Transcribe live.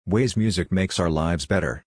Ways music makes our lives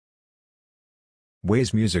better.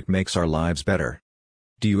 Ways music makes our lives better.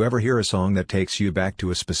 Do you ever hear a song that takes you back to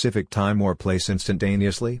a specific time or place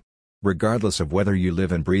instantaneously? Regardless of whether you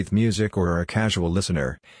live and breathe music or are a casual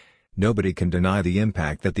listener, nobody can deny the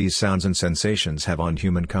impact that these sounds and sensations have on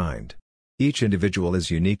humankind. Each individual is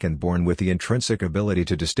unique and born with the intrinsic ability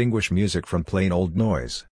to distinguish music from plain old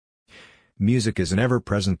noise. Music is an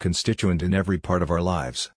ever-present constituent in every part of our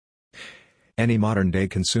lives. Any modern-day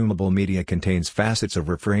consumable media contains facets of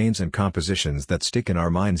refrains and compositions that stick in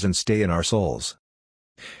our minds and stay in our souls.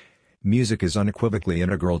 Music is unequivocally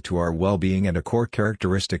integral to our well-being and a core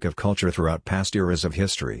characteristic of culture throughout past eras of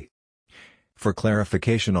history. For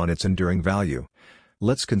clarification on its enduring value,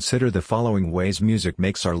 let's consider the following ways music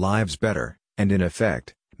makes our lives better, and in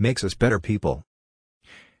effect, makes us better people.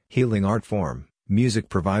 Healing art form, music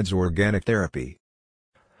provides organic therapy.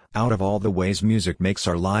 Out of all the ways music makes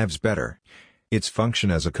our lives better, its function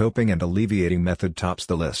as a coping and alleviating method tops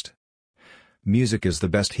the list. Music is the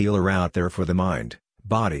best healer out there for the mind,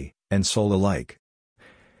 body, and soul alike.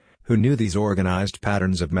 Who knew these organized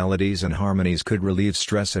patterns of melodies and harmonies could relieve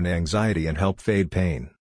stress and anxiety and help fade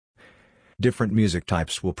pain? Different music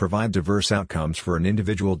types will provide diverse outcomes for an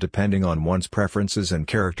individual depending on one's preferences and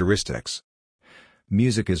characteristics.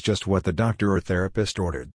 Music is just what the doctor or therapist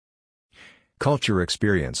ordered. Culture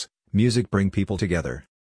experience, music bring people together.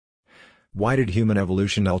 Why did human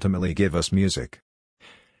evolution ultimately give us music?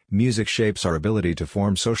 Music shapes our ability to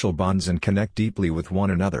form social bonds and connect deeply with one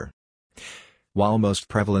another. While most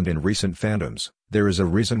prevalent in recent fandoms, there is a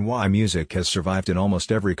reason why music has survived in almost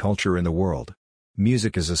every culture in the world.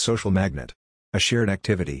 Music is a social magnet, a shared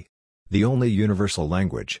activity, the only universal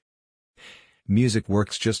language. Music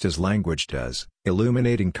works just as language does,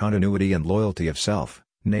 illuminating continuity and loyalty of self,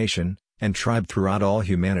 nation, and tribe throughout all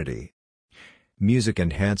humanity. Music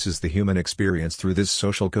enhances the human experience through this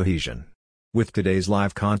social cohesion. With today's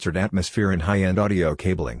live concert atmosphere and high-end audio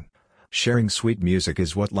cabling, sharing sweet music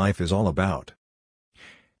is what life is all about.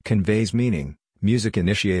 Conveys meaning, music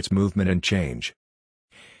initiates movement and change.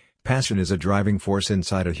 Passion is a driving force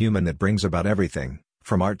inside a human that brings about everything,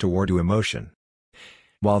 from art to war to emotion.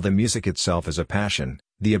 While the music itself is a passion,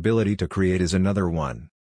 the ability to create is another one.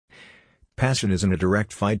 Passion isn't a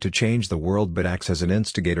direct fight to change the world but acts as an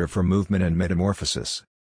instigator for movement and metamorphosis.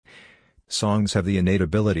 Songs have the innate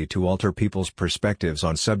ability to alter people's perspectives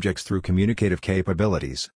on subjects through communicative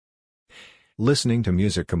capabilities. Listening to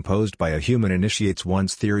music composed by a human initiates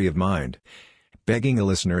one's theory of mind, begging a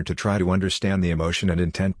listener to try to understand the emotion and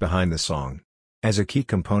intent behind the song. As a key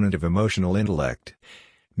component of emotional intellect,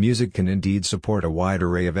 music can indeed support a wide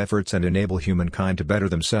array of efforts and enable humankind to better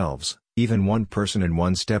themselves, even one person and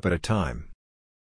one step at a time.